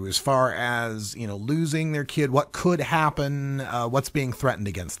going through as far as, you know, losing their kid, what could happen, what's being threatened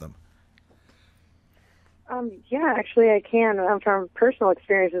against them? Yeah, actually I can. From personal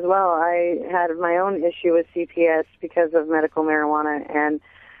experience as well, I had my own issue with CPS because of medical marijuana, and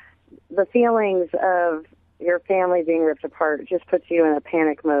the feelings of your family being ripped apart just puts you in a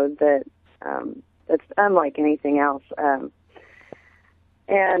panic mode that it's unlike anything else.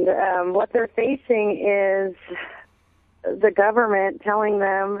 And what they're facing is the government telling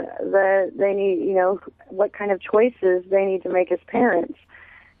them that they need, you know, what kind of choices they need to make as parents.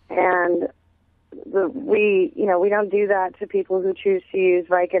 And we don't do that to people who choose to use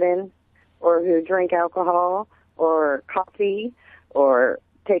Vicodin or who drink alcohol or coffee or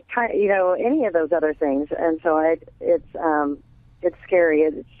take, you know, any of those other things. And so it's scary.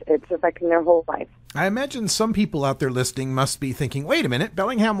 It's affecting their whole life. I imagine some people out there listening must be thinking, wait a minute,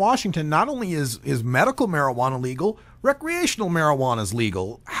 Bellingham, Washington, not only is medical marijuana legal, recreational marijuana is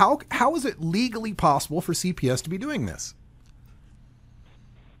legal. How is it legally possible for CPS to be doing this?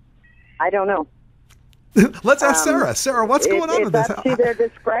 I don't know. Let's ask Sarah. Sarah, what's going on with this? It's up to their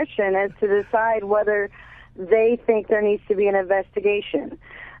discretion as to decide whether they think there needs to be an investigation.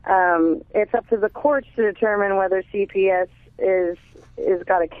 It's up to the courts to determine whether CPS is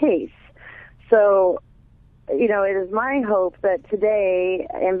got a case. So, you know, it is my hope that today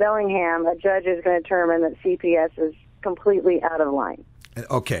in Bellingham, a judge is going to determine that CPS is completely out of line.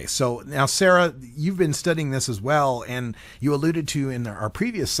 Okay, so now, Sarah, you've been studying this as well, and you alluded to in our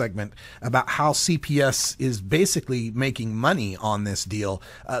previous segment about how CPS is basically making money on this deal.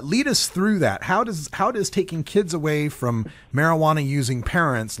 Lead us through that. How does taking kids away from marijuana-using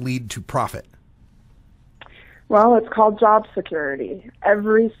parents lead to profit? Well, it's called job security.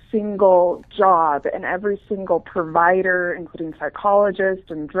 Every single job and every single provider, including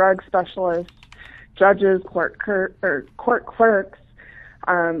psychologists and drug specialists, judges, court clerks,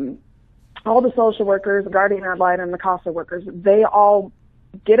 all the social workers, the guardian ad litem, and the CASA workers, they all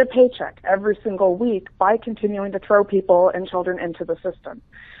get a paycheck every single week by continuing to throw people and children into the system.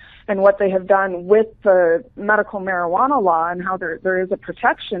 And what they have done with the medical marijuana law and how there is a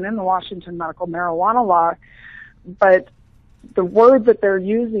protection in the Washington medical marijuana law, but the word that they're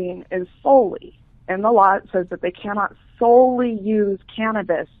using is solely. In the law, it says that they cannot solely use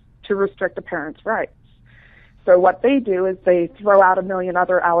cannabis to restrict a parent's rights. So what they do is they throw out a million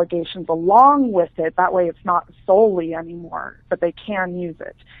other allegations along with it. That way it's not solely anymore, but they can use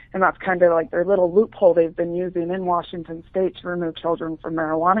it. And that's kind of like their little loophole they've been using in Washington state to remove children from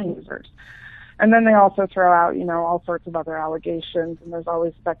marijuana users. And then they also throw out, you know, all sorts of other allegations, and there's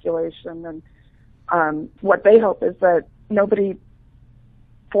always speculation. And what they hope is that nobody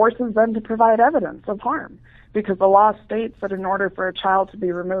forces them to provide evidence of harm, because the law states that in order for a child to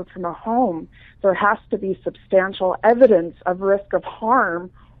be removed from a home, there has to be substantial evidence of risk of harm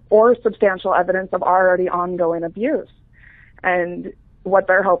or substantial evidence of already ongoing abuse. And what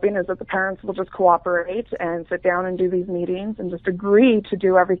they're hoping is that the parents will just cooperate and sit down and do these meetings and just agree to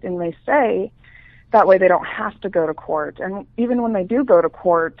do everything they say. That way they don't have to go to court. And even when they do go to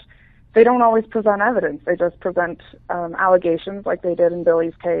court, they don't always present evidence. They just present allegations like they did in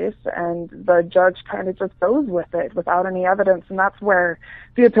Billy's case, and the judge kind of just goes with it without any evidence, and that's where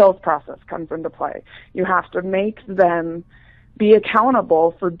the appeals process comes into play. You have to make them be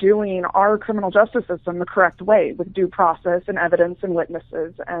accountable for doing our criminal justice system the correct way with due process and evidence and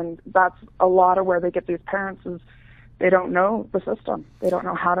witnesses, and that's a lot of where they get these parents is they don't know the system. They don't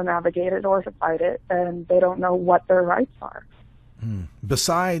know how to navigate it or to fight it, and they don't know what their rights are.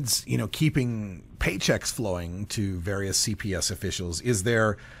 Besides, keeping paychecks flowing to various CPS officials, is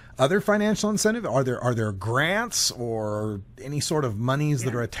there other financial incentive? Are there grants or any sort of monies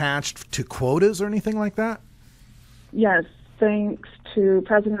that are attached to quotas or anything like that? Yes, thanks to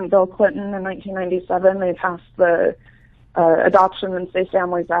President Bill Clinton in 1997, they passed the Adoption and Safe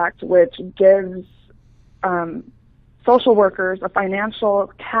Families Act, which gives social workers a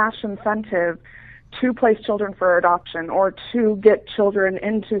financial cash incentive to place children for adoption or to get children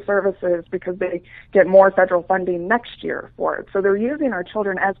into services because they get more federal funding next year for it. So they're using our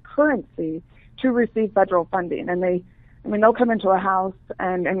children as currency to receive federal funding. And they'll come into a house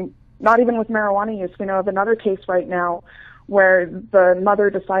and not even with marijuana use. We know of another case right now where the mother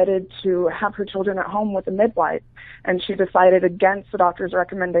decided to have her children at home with a midwife, and she decided against the doctor's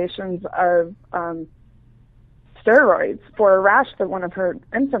recommendations of steroids for a rash that one of her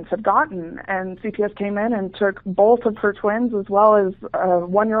infants had gotten, and CPS came in and took both of her twins as well as a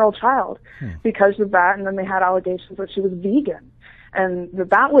 1-year-old child because of that. And then they had allegations that she was vegan and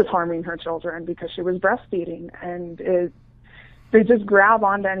that was harming her children because she was breastfeeding. And they just grab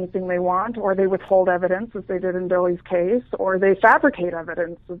onto anything they want, or they withhold evidence as they did in Billy's case, or they fabricate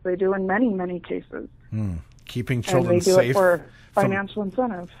evidence as they do in many, many cases. Keeping children and they do safe it for financial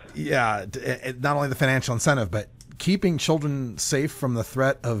incentive. Yeah, not only the financial incentive, but keeping children safe from the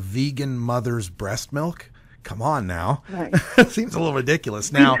threat of vegan mother's breast milk. Come on now. Right. It seems a little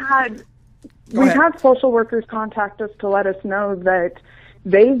ridiculous. Now, we've had social workers contact us to let us know that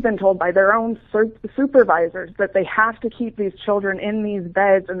they've been told by their own supervisors that they have to keep these children in these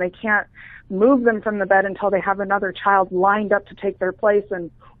beds and they can't move them from the bed until they have another child lined up to take their place. And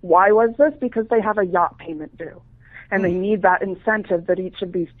why was this? Because they have a yacht payment due. And they need that incentive that each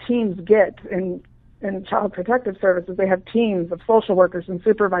of these teams get in Child Protective Services. They have teams of social workers and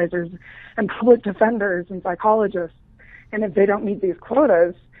supervisors and public defenders and psychologists. And if they don't meet these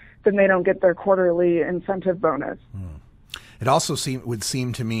quotas, then they don't get their quarterly incentive bonus. It also would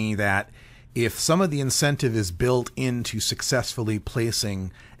seem to me that if some of the incentive is built into successfully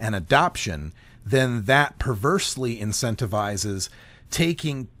placing an adoption, then that perversely incentivizes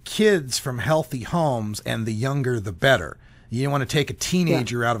taking kids from healthy homes, and the younger the better. You don't want to take a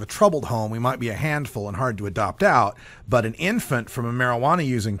teenager out of a troubled home. We might be a handful and hard to adopt out, but an infant from a marijuana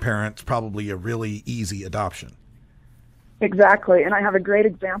using parent is probably a really easy adoption. Exactly, and I have a great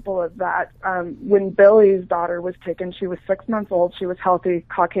example of that. When Billy's daughter was taken, she was 6 months old. She was healthy,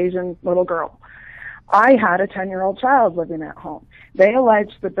 Caucasian little girl. I had a 10-year-old child living at home. They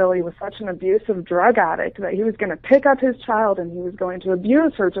alleged that Billy was such an abusive drug addict that he was going to pick up his child and he was going to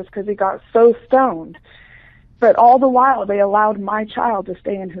abuse her just because he got so stoned. But all the while, they allowed my child to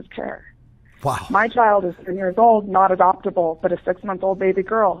stay in his care. Wow. My child is 10 years old, not adoptable, but a 6-month-old baby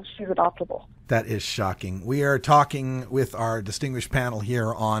girl, she's adoptable. That is shocking. We are talking with our distinguished panel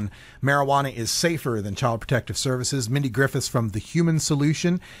here on Marijuana is Safer Than Child Protective Services. Mindy Griffiths from The Human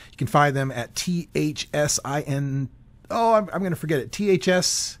Solution. You can find them at THSIN. Oh, I'm going to forget it.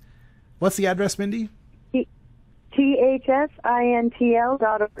 THS. What's the address, Mindy?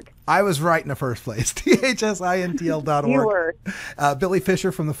 THSINTL.org. I was right in the first place. THSINTL.org. You were. Billy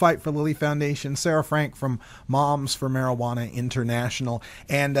Fisher from the Fight for Lily Foundation, Sarah Frank from Moms for Marijuana International.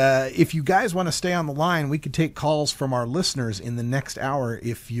 And if you guys want to stay on the line, we could take calls from our listeners in the next hour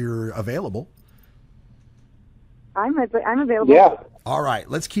if you're available. I'm available. Yeah. All right,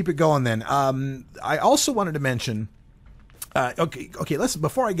 let's keep it going then. I also wanted to mention, let's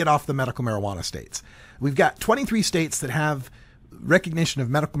before I get off the medical marijuana states, we've got 23 states that have recognition of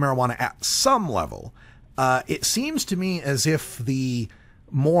medical marijuana at some level. It seems to me as if the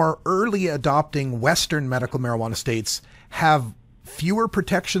more early adopting Western medical marijuana states have fewer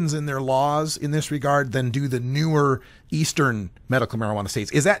protections in their laws in this regard than do the newer Eastern medical marijuana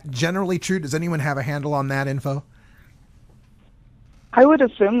states. Is that generally true? Does anyone have a handle on that info? I would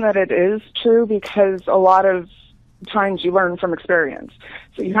assume that it is true because a lot of times you learn from experience.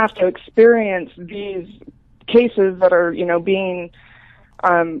 So you have to experience these cases that are, being,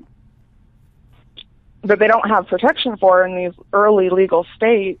 that they don't have protection for in these early legal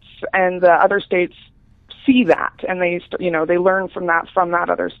states, and the other states see that, and they learn from that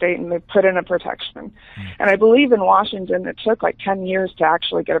other state, and they put in a protection. And I believe in Washington it took like 10 years to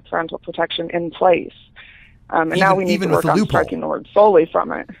actually get a parental protection in place. And now we need to work on striking the word solely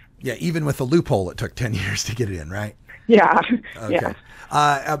from it. Yeah, even with the loophole, it took 10 years to get it in, right? Yeah. Okay.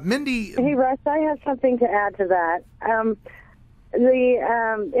 Yeah. Mindy. Hey, Russ, I have something to add to that.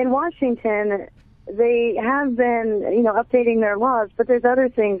 In Washington, they have been, updating their laws, but there's other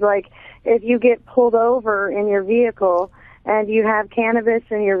things like if you get pulled over in your vehicle and you have cannabis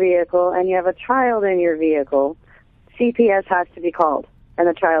in your vehicle and you have a child in your vehicle, CPS has to be called and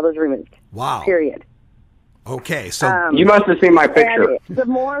the child is removed. Wow. Period. Okay, so you must have seen my picture. The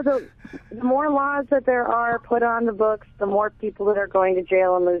more laws that there are put on the books, the more people that are going to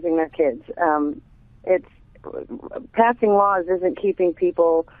jail and losing their kids. It's passing laws isn't keeping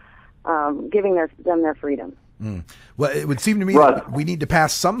people, giving them their freedom. Well, it would seem to me that we need to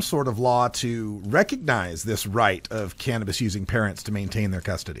pass some sort of law to recognize this right of cannabis-using parents to maintain their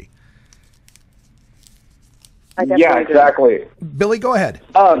custody. Yeah, exactly. Billy, go ahead.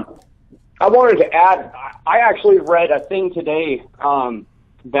 I wanted to add, I actually read a thing today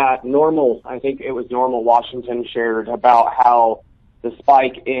that I think it was Normal Washington shared about how the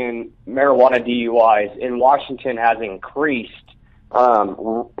spike in marijuana DUIs in Washington has increased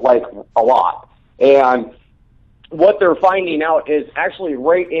like a lot. And what they're finding out is actually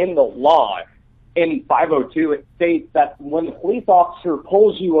right in the law, in 502, it states that when the police officer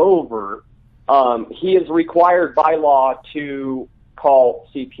pulls you over, he is required by law to call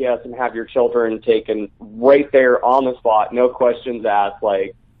CPS and have your children taken right there on the spot, no questions asked.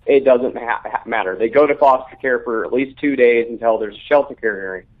 Like, it doesn't matter. They go to foster care for at least 2 days until there's a shelter care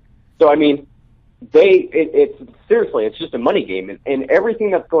hearing. So, I mean, seriously, it's just a money game in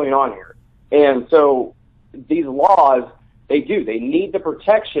everything that's going on here. And so these laws, they need the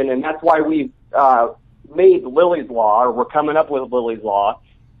protection, and that's why we've made Lily's Law, or we're coming up with Lily's Law,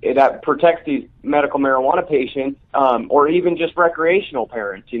 that protects these medical marijuana patients, or even just recreational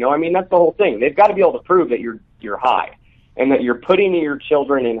parents. I mean, that's the whole thing. They've got to be able to prove that you're high and that you're putting your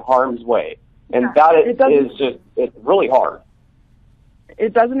children in harm's way. And it's really hard.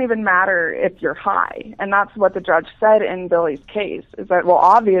 It doesn't even matter if you're high. And that's what the judge said in Billy's case, is that, well,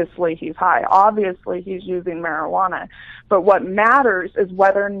 obviously he's high. Obviously he's using marijuana. But what matters is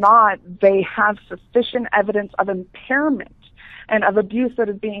whether or not they have sufficient evidence of impairment and of abuse that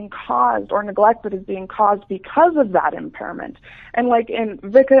is being caused or neglect that is being caused because of that impairment. And like in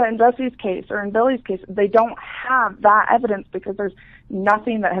Vika and Dusty's case or in Billy's case, they don't have that evidence because there's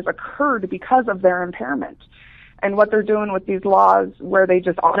nothing that has occurred because of their impairment. And what they're doing with these laws where they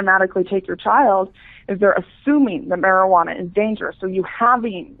just automatically take your child is they're assuming that marijuana is dangerous. So you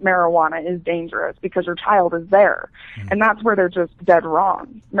having marijuana is dangerous because your child is there. And that's where they're just dead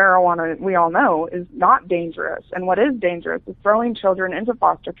wrong. Marijuana, we all know, is not dangerous. And what is dangerous is throwing children into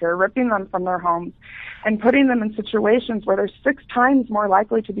foster care, ripping them from their homes, and putting them in situations where they're 6 times more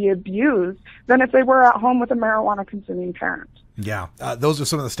likely to be abused than if they were at home with a marijuana-consuming parent. Yeah, those are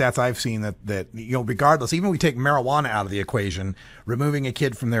some of the stats I've seen that regardless, even if we take marijuana out of the equation, removing a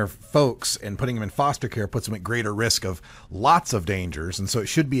kid from their folks and putting them in foster care puts them at greater risk of lots of dangers. And so it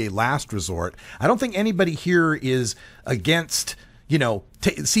should be a last resort. I don't think anybody here is against,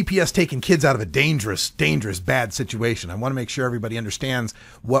 CPS taking kids out of a dangerous, bad situation. I want to make sure everybody understands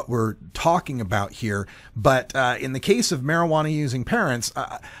what we're talking about here. But in the case of marijuana using parents,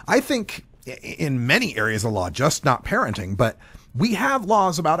 I think in many areas of law, just not parenting, but we have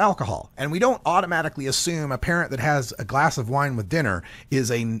laws about alcohol, and we don't automatically assume a parent that has a glass of wine with dinner is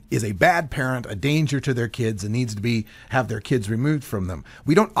a bad parent, a danger to their kids, and needs to have their kids removed from them.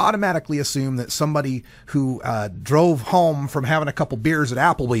 We don't automatically assume that somebody who drove home from having a couple beers at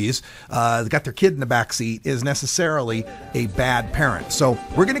Applebee's, got their kid in the back seat, is necessarily a bad parent. So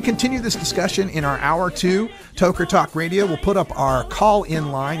we're going to continue this discussion in our hour 2. Toker Talk Radio. We'll put up our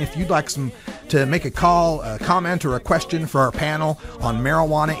call-in line if you'd like to make a call, a comment, or a question for our panel on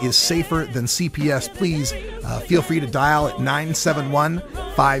marijuana is safer than CPS. Please feel free to dial at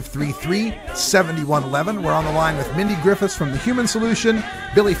 971-533-7111. We're on the line with Mindy Griffiths from The Human Solution,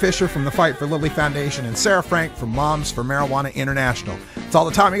 Billy Fisher from the Fight for Lily Foundation, and Sarah Frank from Moms for Marijuana International. It's all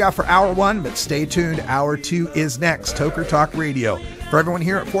the time we got for hour 1, but stay tuned. Hour 2 is next. Toker Talk Radio. For everyone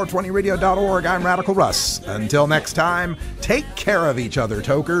here at 420radio.org, I'm Radical Russ. Until next time, take care of each other,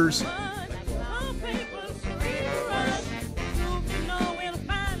 Tokers.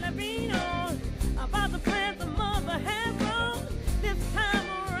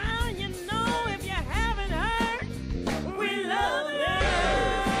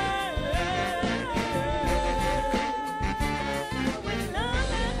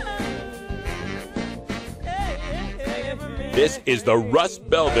 This is the Russ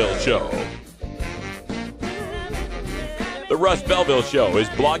Belville Show. The Russ Belville Show is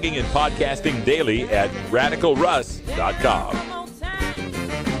blogging and podcasting daily at radicalruss.com.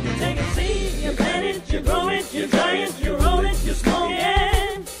 You take a seed, you plant it, you grow it, you dry it, you roll it, you smoke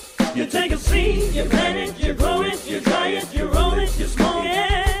it. You take a seed, you plant it,